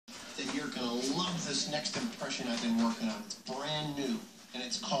that you're going to love this next impression I've been working on. It's brand new, and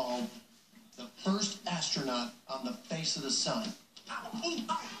it's called The First Astronaut on the Face of the Sun.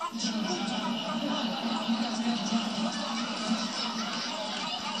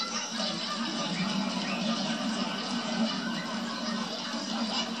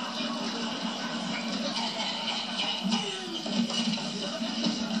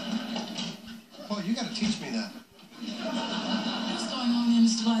 Well, you got to teach me that. What's going on here,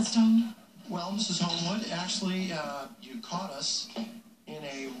 Mr. Gladstone? Well, Mrs. Homewood, actually, you caught us in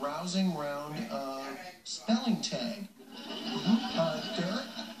a rousing round of spelling tag. Derek,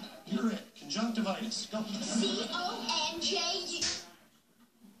 you're it. Conjunctivitis. Go. C-O-N-J-U.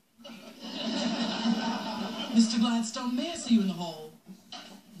 Mr. Gladstone, may I see you in the hall?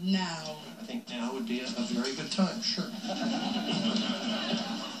 Now. I think now would be a very good time, sure.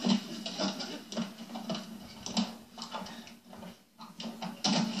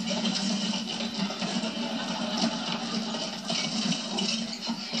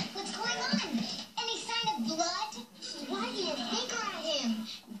 What's going on? Any sign of blood? Wagging your finger at him.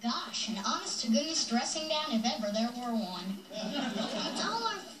 Gosh, an honest-to-goodness dressing down if ever there were one. It's all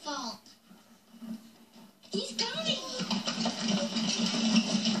our fault. He's coming!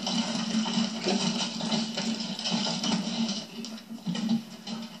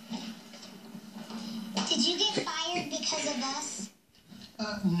 Did you get fired because of us?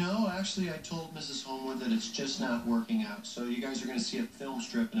 No, actually, I told Mrs. Homewood that it's just not working out. So you guys are going to see a film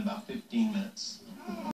strip in about 15 minutes.